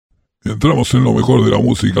Entramos en lo mejor de la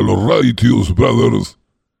música, los Righteous Brothers.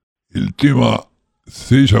 El tema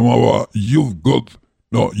se llamaba You've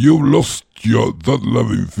Lost That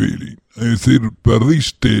Lovin Feelin. Es decir,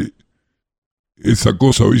 perdiste esa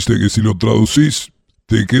cosa, viste, que si lo traducís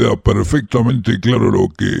te queda perfectamente claro lo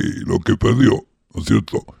que perdió, ¿no es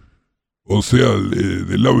cierto? O sea,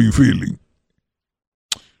 de Lovin Feelin.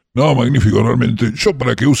 No, magnífico, realmente. Yo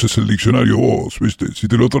para que uses el diccionario vos, viste, si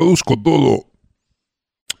te lo traduzco todo,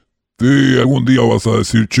 algún día vas a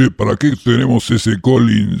decir, che, ¿para qué tenemos ese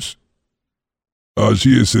Collins?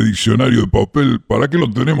 Allí ese diccionario de papel, ¿para qué lo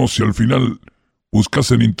tenemos si al final buscas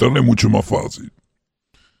en internet mucho más fácil?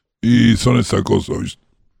 Y son esas cosas, ¿viste?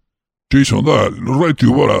 Jason Dahl, los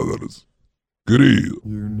Righteous Brothers, querido.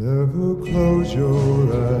 You never close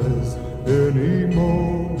your eyes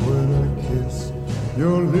anymore when I kiss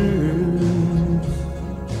your lips.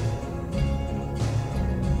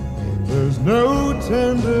 And there's no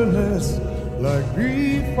tenderness like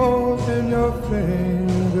before in your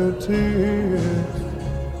fingertips.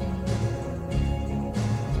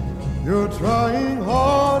 You're trying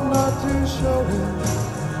hard not to show it,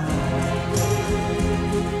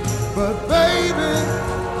 but baby,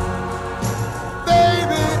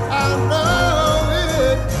 I know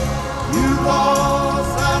it. You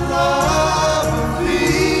lost that love and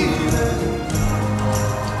feeling.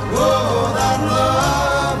 Oh, that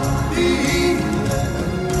love and feeling.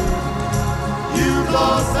 You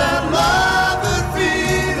lost that love and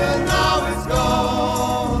feeling. Now it's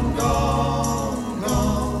gone, gone,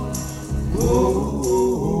 gone.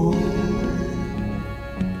 Oh.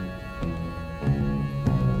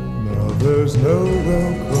 Now there's no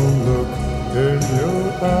welcome look in your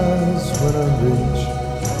eyes when I reach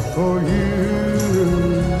for you.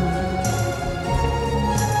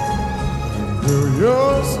 Girl,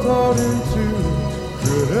 you're starting to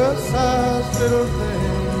criticize little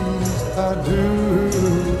things I do.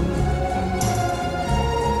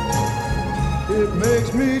 It makes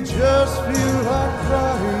me just feel like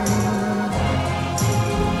crying.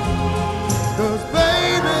 'Cause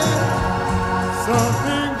baby,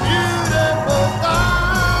 something beautiful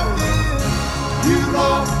about it. You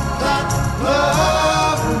lost that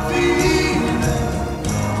love and feeling.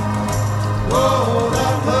 Oh,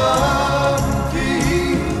 that love and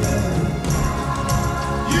feeling.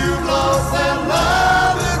 You lost that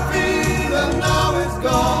love and feeling. Now it's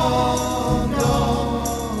gone, gone,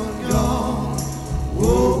 gone.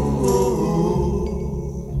 Whoa.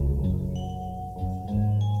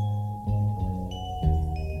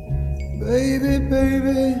 Baby,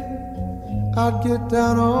 baby, I'd get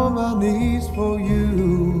down on my knees for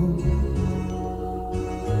you.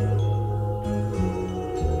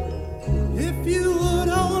 If you would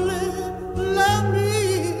only love me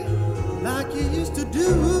like you used to do,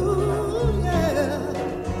 yeah.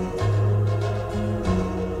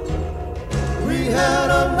 We had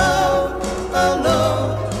a love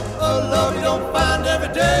you don't find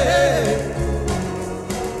every day.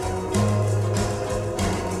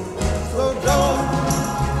 So don't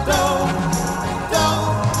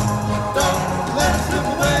let it slip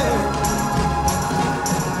away.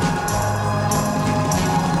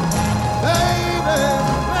 Baby,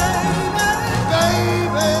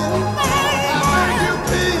 I beg you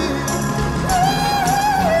please,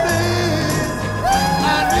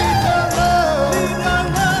 I need your love,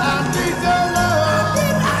 I need your love.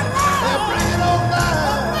 Yeah, bring it on back,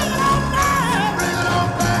 bring it on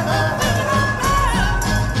back,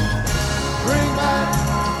 bring back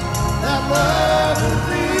that love and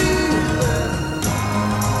feeling.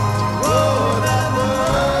 Oh, that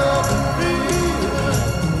love and feeling.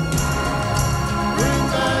 Bring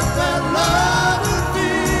back that love and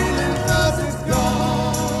feeling, 'cause it's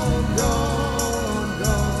gone, gone,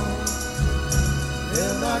 gone.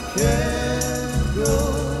 And I can't go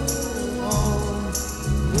on.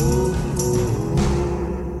 Oh, oh.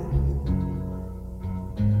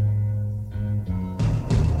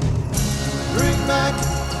 Bring back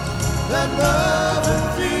that love and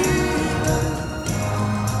feeling.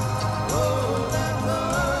 Oh, that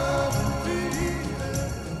love and feeling.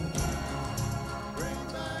 Bring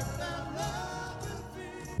back that love and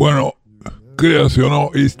feeling. Bueno, créase o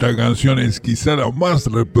no, esta canción es quizá la más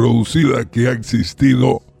reproducida que ha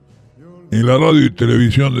existido en la radio y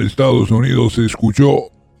televisión de Estados Unidos. Se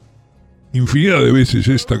escuchó infinidad de veces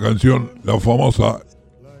esta canción, la famosa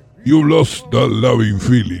You Lost That Lovin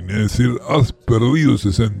Feeling, es decir, has perdido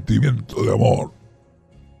ese sentimiento de amor.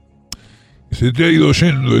 Se te ha ido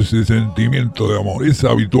yendo ese sentimiento de amor, es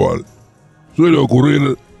habitual. Suele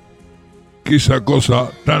ocurrir que esa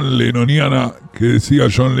cosa tan lennoniana que decía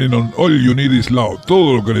John Lennon, all you need is love,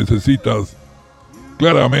 todo lo que necesitas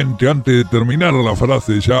claramente antes de terminar la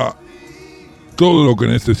frase ya, todo lo que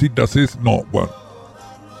necesitas es, en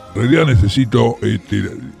realidad necesito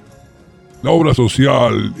la obra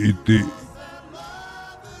social,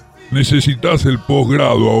 necesitas el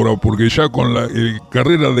posgrado ahora, porque ya con la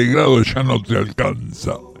carrera de grado ya no te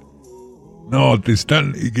alcanza. No,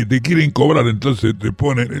 y que te quieren cobrar, entonces te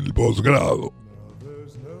ponen el posgrado.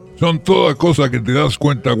 Son todas cosas que te das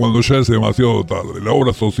cuenta cuando ya es demasiado tarde. La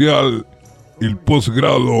obra social, el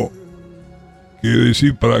posgrado, que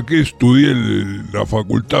decir, ¿para qué estudié la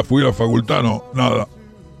facultad? Fui a la facultad, no, nada.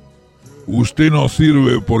 Usted no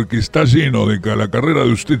sirve porque está lleno la carrera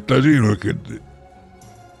de usted está lleno de gente.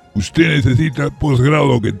 Usted necesita el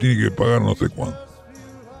posgrado que tiene que pagar no sé cuánto.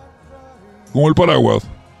 Como el paraguas.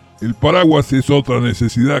 El paraguas es otra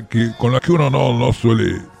necesidad con la que uno no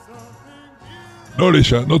suele...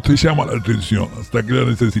 No te llama la atención hasta que la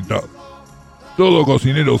necesitas. Todo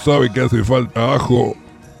cocinero sabe que hace falta ajo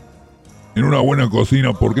en una buena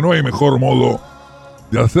cocina, porque no hay mejor modo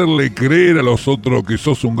de hacerle creer a los otros que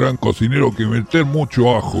sos un gran cocinero que meter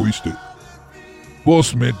mucho ajo, ¿viste?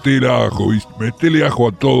 Vos meter ajo, ¿viste? Metele ajo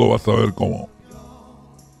a todo, vas a ver cómo.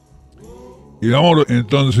 El amor,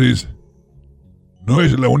 entonces, no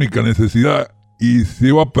es la única necesidad y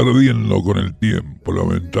se va perdiendo con el tiempo,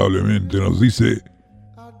 lamentablemente. Nos dice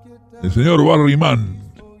el señor Barry Mann,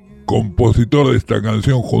 compositor de esta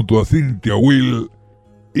canción junto a Cynthia Will,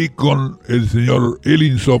 y con el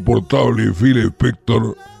insoportable Phil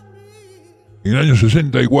Spector. En el año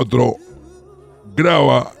 64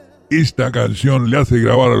 graba esta canción, le hace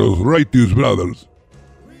grabar a los Righteous Brothers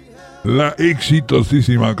la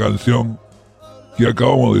exitosísima canción que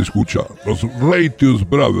acabamos de escuchar. Los Righteous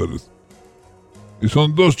Brothers, que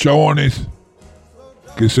son dos chabones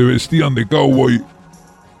que se vestían de cowboy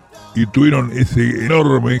y tuvieron ese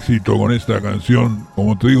enorme éxito con esta canción.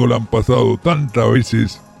 Como te digo, la han pasado tantas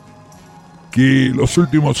veces que los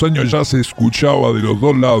últimos años ya se escuchaba de los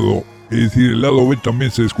dos lados. Es decir, el lado B también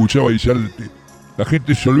se escuchaba y ya la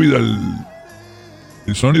gente se olvida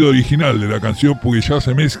el sonido original de la canción, porque ya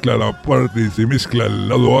se mezcla el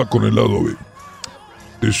lado A con el lado B.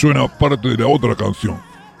 Te suena parte de la otra canción,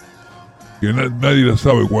 que nadie la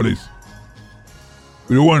sabe cuál es.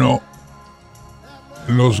 Pero bueno,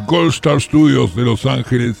 en los Gold Star Studios de Los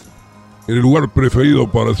Ángeles, el lugar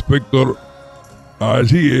preferido para Spector,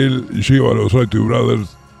 allí él lleva a los Righteous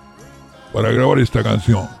Brothers para grabar esta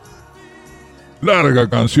canción. Larga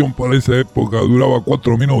canción para esa época, duraba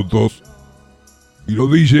 4 minutos, y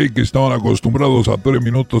los DJ que estaban acostumbrados a 3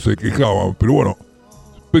 minutos se quejaban. Pero bueno,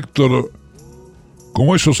 Spector,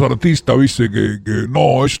 como esos artistas, viste que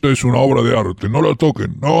no, esto es una obra de arte, no lo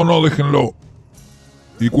toquen, no, déjenlo.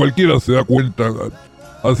 Y cualquiera se da cuenta,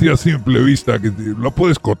 así a simple vista, que lo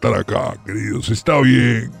puedes cortar acá, queridos, está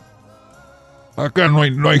bien. Acá no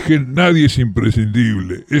hay gente, nadie es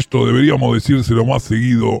imprescindible. Esto deberíamos decírselo más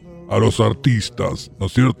seguido a los artistas, ¿no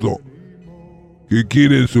es cierto? Que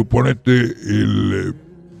quieren, suponete,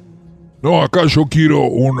 no, acá yo quiero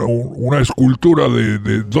una escultura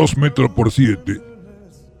de 2 metros por 7.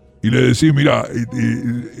 Y le decís, mira,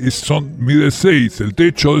 mide 6, el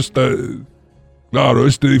techo está... Claro,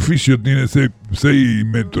 este edificio tiene 6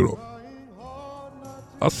 metros.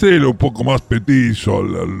 Hacelo un poco más petizo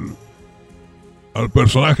al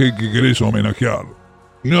personaje que querés homenajear.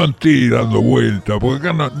 Y no estés dando vuelta, porque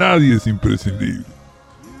acá nadie es imprescindible.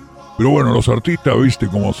 Pero bueno, los artistas, viste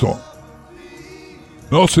cómo son.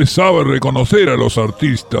 No se sabe reconocer a los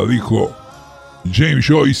artistas, dijo James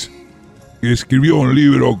Joyce, que escribió un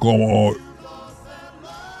libro como...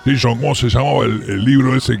 ¿Cómo se llamaba el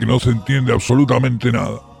libro ese que no se entiende absolutamente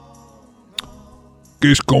nada?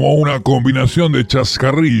 Que es como una combinación de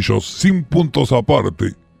chascarrillos, sin puntos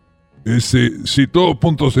aparte. Si todo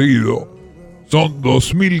punto seguido, son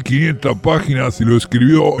 2.500 páginas y lo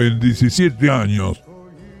escribió en 17 años.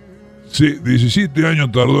 Sí, 17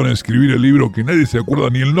 años tardó en escribir el libro, que nadie se acuerda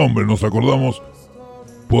ni el nombre, nos acordamos,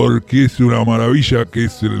 porque es una maravilla, que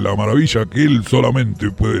es la maravilla que él solamente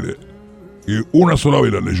puede leer. Una sola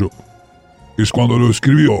vez la leyó. Es cuando lo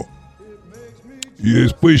escribió. Y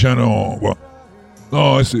después ya no... Bueno,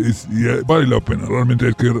 no, vale la pena. Realmente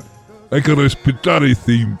hay que respetar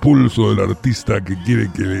ese impulso del artista que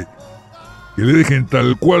quiere que le dejen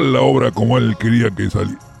tal cual la obra como él quería que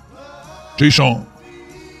saliera. Jason,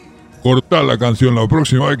 cortá la canción. La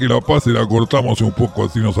próxima vez que la pase la cortamos un poco,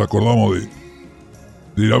 así nos acordamos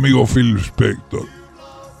del amigo Phil Spector.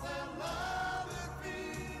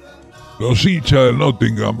 Los hinchas del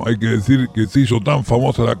Nottingham, hay que decir que se hizo tan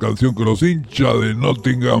famosa la canción que los hinchas del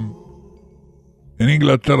Nottingham en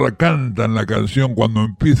Inglaterra cantan la canción cuando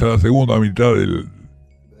empieza la segunda mitad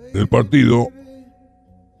del partido,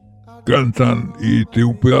 cantan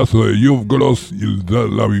un pedazo de You've Lost That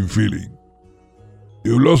Lovin Feeling.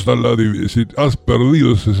 You've Lost That Lovin, es decir, has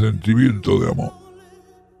perdido ese sentimiento de amor.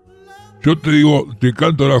 Yo te digo, te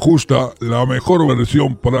canto la justa, la mejor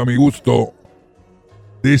versión para mi gusto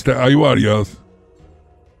de esta, hay varias.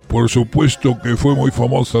 Por supuesto que fue muy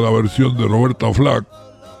famosa la versión de Roberta Flack.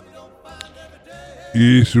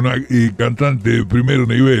 Y es una cantante de primer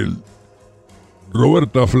nivel.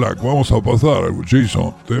 Roberta Flack, vamos a pasar,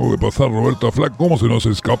 Jason, tenemos que pasar Roberta Flack. ¿Cómo se nos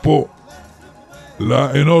escapó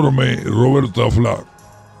la enorme Roberta Flack?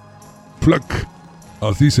 Flack,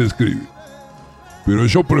 así se escribe. Pero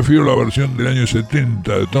yo prefiero la versión del año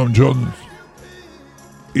 70 de Tom Jones.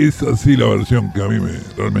 Es así la versión que a mí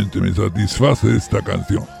realmente me satisface de esta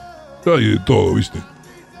canción. Hay de todo, ¿viste?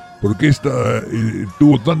 Porque esta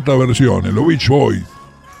tuvo tanta versión. Los Beach Boys,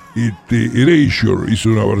 Erasure hizo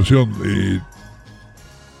una versión de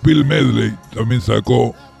Bill Medley, también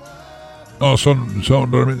sacó. No, son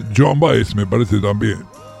realmente. Joan Baez me parece también.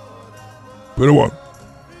 Pero bueno,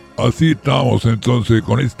 así estamos entonces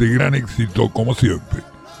con este gran éxito, como siempre.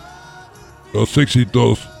 Los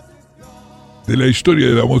éxitos de la historia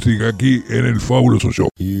de la música aquí en el Fabuloso Show.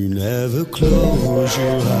 You never close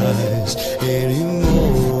your eyes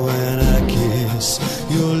anymore when I kiss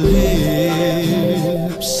your lips.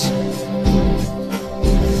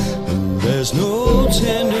 And there's no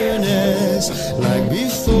tenderness like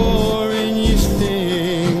before in your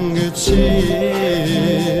fingertips.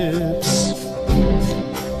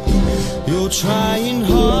 You're trying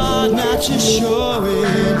hard not to show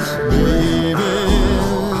it, baby.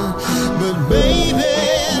 But baby,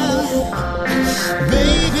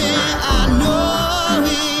 I know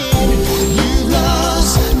it. You've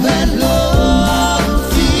lost that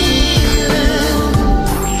love feeling.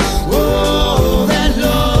 Oh, that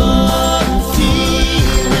love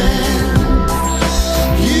feeling.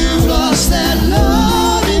 You've lost that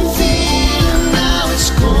love feeling. Now it's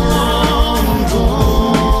gone,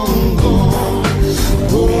 gone, gone, gone.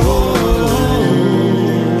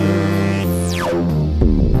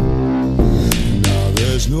 Now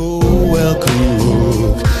there's no welcome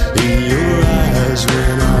look in your eyes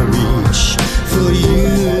when I reach for you.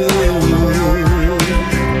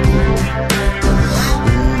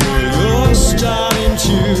 You're starting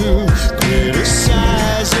to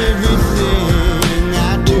criticize everything I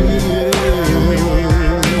do.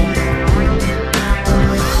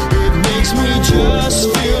 It makes me just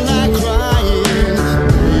feel like crying,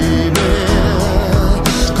 baby.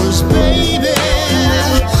 'Cause baby,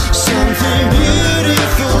 something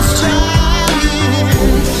beautiful's trying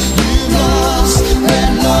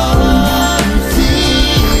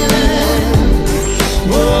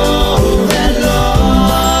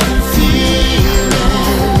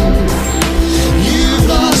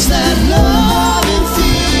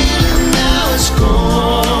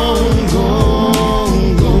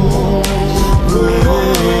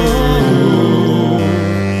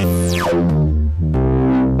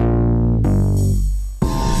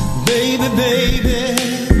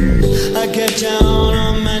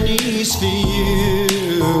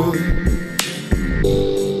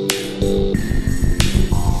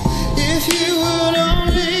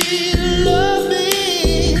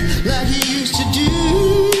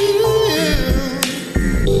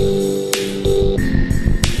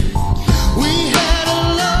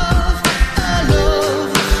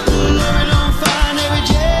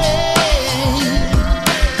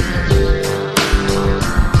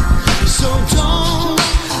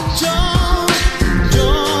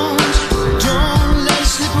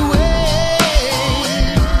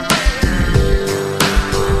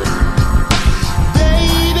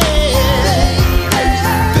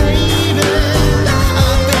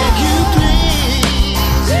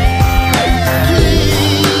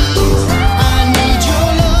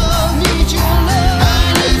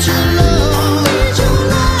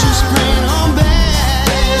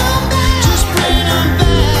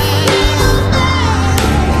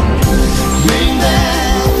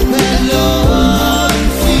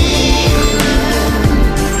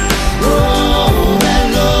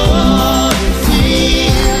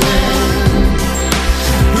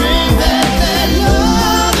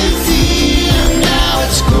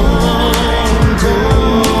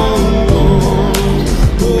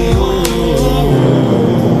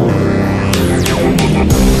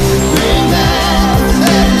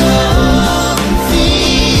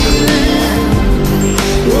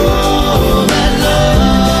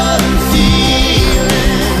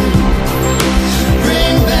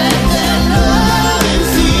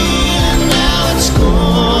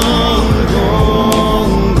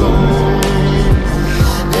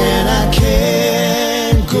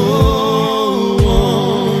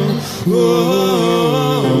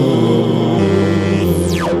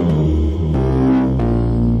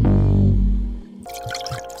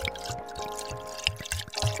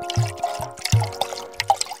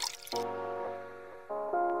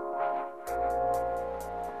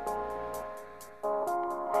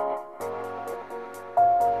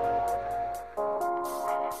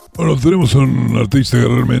Bueno, tenemos a un artista que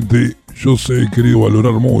realmente yo he querido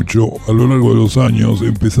valorar mucho a lo largo de los años. He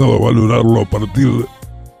empezado a valorarlo a partir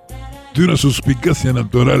de una suspicacia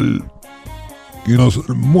natural que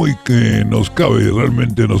nos cabe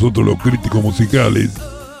realmente a nosotros los críticos musicales,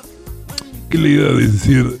 que es la idea de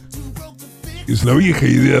decir, es la vieja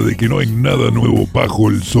idea de que no hay nada nuevo bajo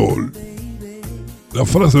el sol. La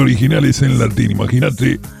frase original es en latín.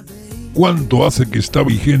 Imagínate cuánto hace que está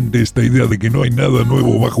vigente esta idea de que no hay nada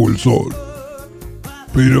nuevo bajo el sol.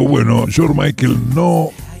 Pero bueno, George Michael no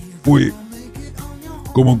fue,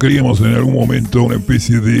 como queríamos en algún momento, una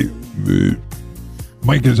especie de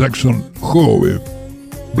Michael Jackson joven,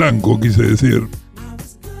 blanco quise decir.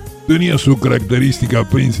 Tenía su característica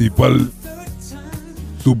principal,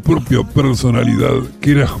 su propia personalidad,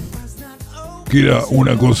 que era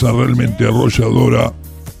una cosa realmente arrolladora.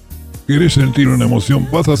 Querés sentir una emoción,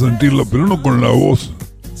 vas a sentirla, pero no con la voz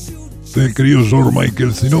del querido George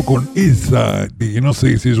Michael, sino con esa, que no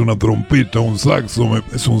sé si es una trompeta, un saxo,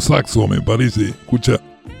 es un saxo me parece. Escucha,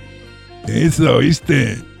 esa,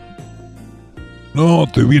 ¿viste? No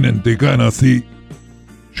te vienen tecana así.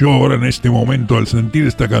 Yo ahora en este momento al sentir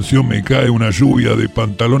esta canción me cae una lluvia de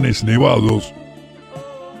pantalones nevados.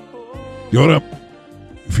 Y ahora,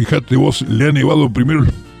 fíjate vos, le ha nevado primero.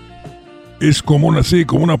 Es como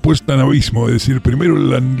una puesta en abismo, es decir, primero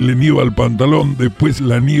le nieva el pantalón, después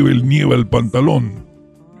la nieve nieva el pantalón.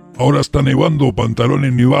 Ahora está nevando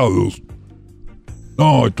pantalones nevados.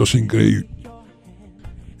 No, esto es increíble.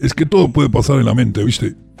 Es que todo puede pasar en la mente,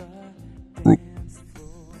 ¿viste?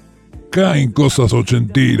 Caen cosas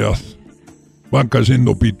ochenteras, van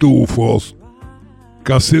cayendo pitufos,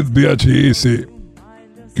 cassette VHS.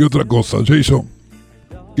 ¿Qué otra cosa, Jason?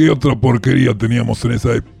 ¿Qué otra porquería teníamos en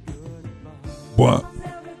esa época? Bueno,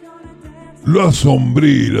 las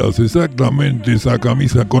sombreras, exactamente, esa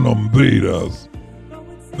camisa con hombreras.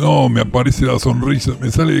 No, me aparece la sonrisa, me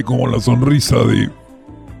sale como la sonrisa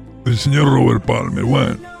del señor Robert Palmer.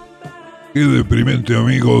 Bueno, qué deprimente,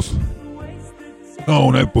 amigos. No,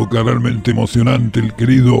 una época realmente emocionante, el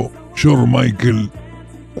querido George Michael.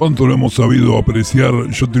 ¿Cuánto lo hemos sabido apreciar?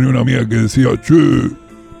 Yo tenía una amiga que decía, che,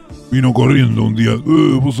 vino corriendo un día,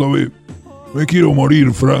 vos sabés, me quiero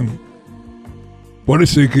morir, Frank.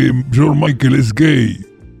 Parece que George Michael es gay.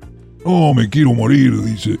 No, me quiero morir,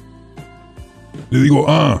 dice. Le digo,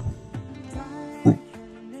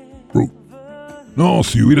 no,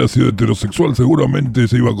 si hubiera sido heterosexual seguramente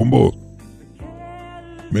se iba con vos.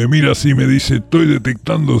 Me mira así y me dice, estoy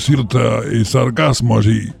detectando cierta sarcasmo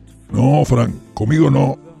allí. No, Frank, conmigo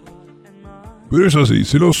no. Pero es así,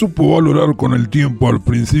 se lo supo valorar con el tiempo. Al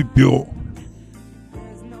principio,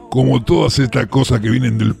 como todas estas cosas que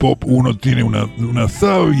vienen del pop, uno tiene una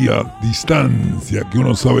sabia distancia que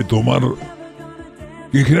uno sabe tomar,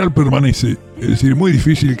 que en general permanece. Es decir, muy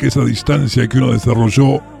difícil que esa distancia que uno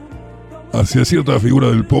desarrolló hacia cierta figura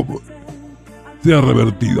del pop sea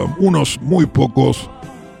revertida. Unos muy pocos.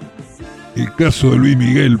 El caso de Luis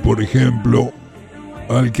Miguel, por ejemplo,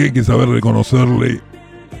 al que hay que saber reconocerle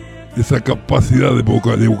esa capacidad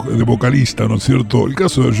de vocalista, ¿no es cierto? El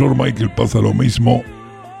caso de George Michael pasa lo mismo.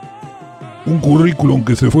 Un currículum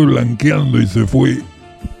que se fue blanqueando y se fue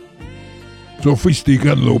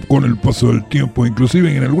sofisticando con el paso del tiempo,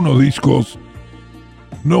 inclusive en algunos discos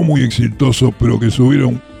no muy exitosos, pero que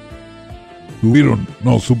supieron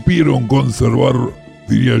conservar,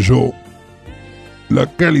 diría yo, la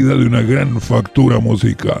calidad de una gran factura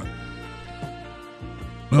musical.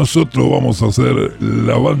 Nosotros vamos a hacer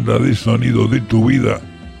la banda de sonido de tu vida,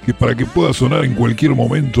 que para que pueda sonar en cualquier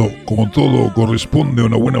momento, como todo corresponde a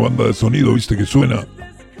una buena banda de sonido, viste que suena.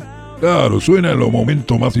 Claro, suena en los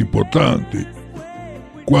momentos más importantes.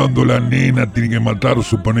 Cuando la nena tiene que matar,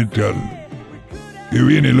 suponete que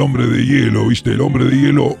viene el hombre de hielo, viste, el hombre de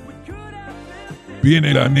hielo.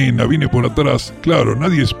 Viene la nena, viene por atrás. Claro,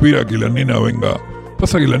 nadie espera que la nena venga.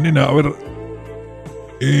 Pasa que la nena, a ver,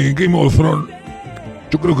 en Game of Thrones,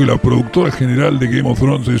 yo creo que la productora general de Game of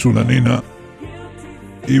Thrones es una nena.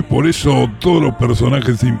 Y por eso todos los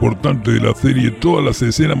personajes importantes de la serie, todas las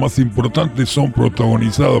escenas más importantes son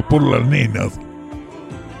protagonizadas por las nenas.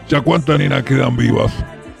 ¿Ya cuántas nenas quedan vivas?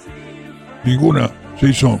 Ninguna.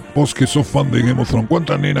 Jason, vos que sos fan de Game of Thrones,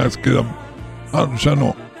 ¿cuántas nenas quedan? Ya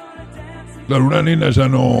no. Claro, una nena ya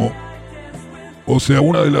no. O sea,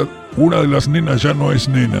 una de las nenas ya no es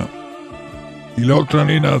nena. Y la otra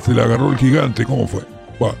nena se la agarró el gigante. ¿Cómo fue?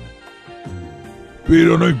 Bueno.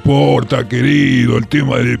 Pero no importa, querido, el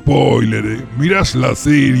tema del spoiler. Mirás la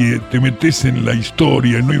serie, te metes en la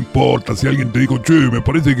historia, no importa si alguien te dijo, che, me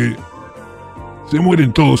parece que se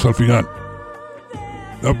mueren todos al final.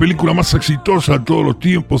 La película más exitosa de todos los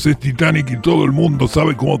tiempos es Titanic y todo el mundo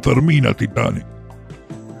sabe cómo termina Titanic.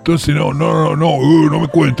 Entonces no me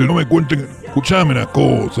cuenten. Escuchame una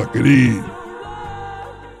cosa, querido.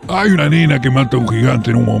 Hay una nena que mata a un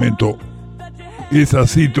gigante en un momento. Es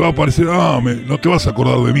así, te va a parecer, no te vas a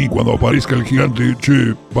acordar de mí cuando aparezca el gigante.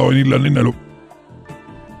 Che, va a venir la nena.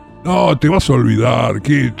 No, te vas a olvidar,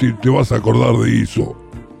 que te vas a acordar de eso.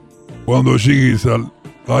 Cuando llegues a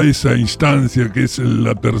esa instancia que es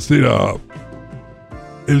el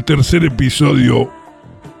tercer episodio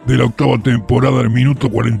de la 8ª temporada, el minuto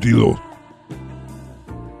 42.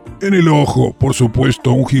 En el ojo, por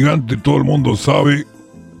supuesto, un gigante, todo el mundo sabe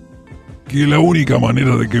que la única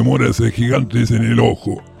manera de que muera ese gigante es en el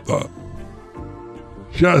ojo.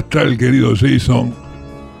 Ya está el querido Jason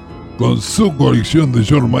con su colección de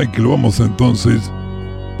George Michael. Vamos entonces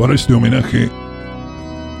para este homenaje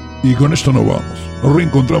y con esto nos vamos. Nos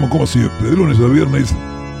reencontramos como siempre de lunes a viernes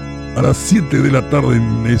a las 7 de la tarde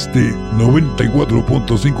en este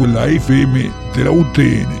 94.5 en la FM de la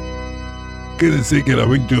UTN. Quédense que a las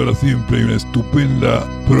 20 horas siempre hay una estupenda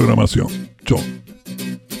programación. Chau.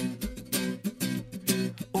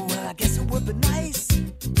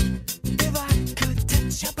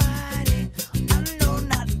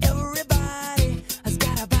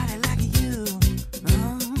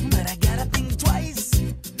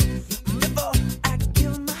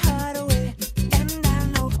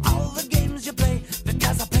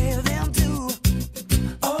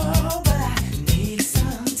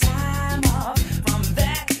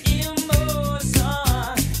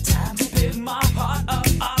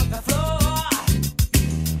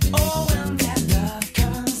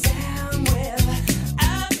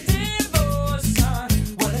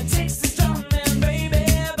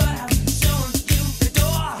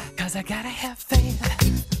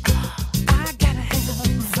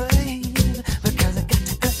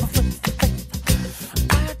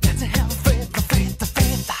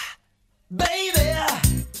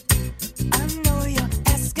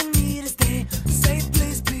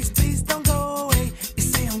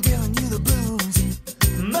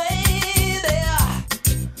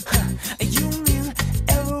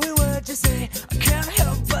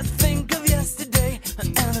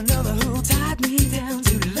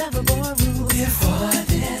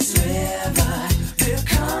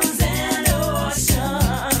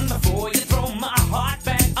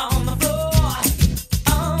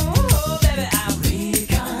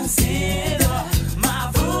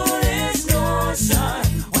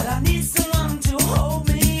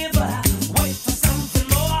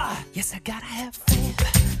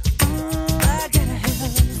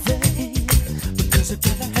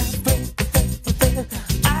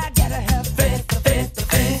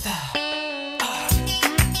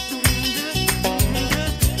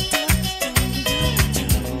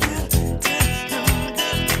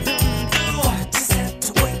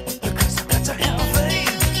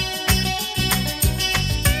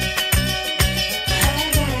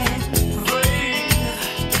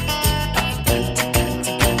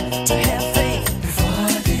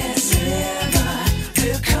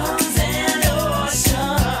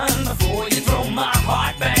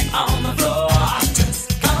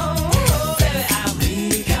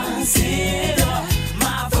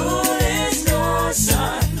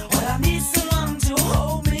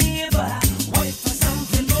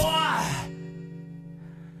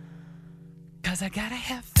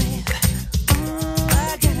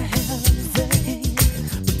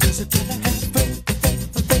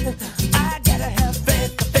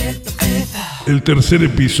 El tercer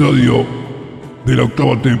episodio de la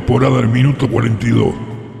 8ª temporada, el minuto 42.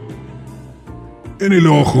 En el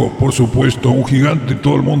ojo, por supuesto, un gigante,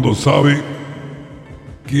 todo el mundo sabe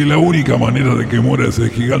que la única manera de que muera ese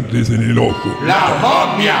gigante es en el ojo. ¡La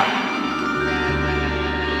momia!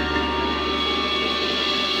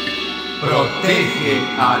 Protege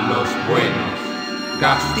a los buenos,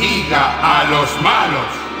 castiga a los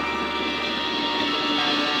malos.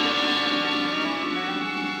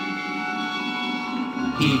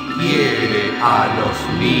 Y quiere a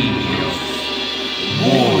los niños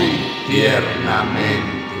muy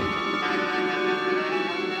tiernamente.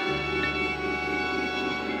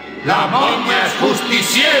 ¡La momia es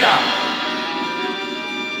justiciera!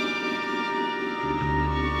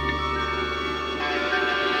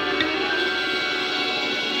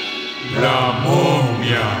 La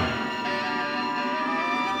momia.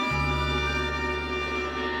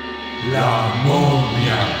 La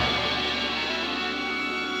momia.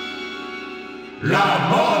 La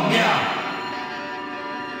momia.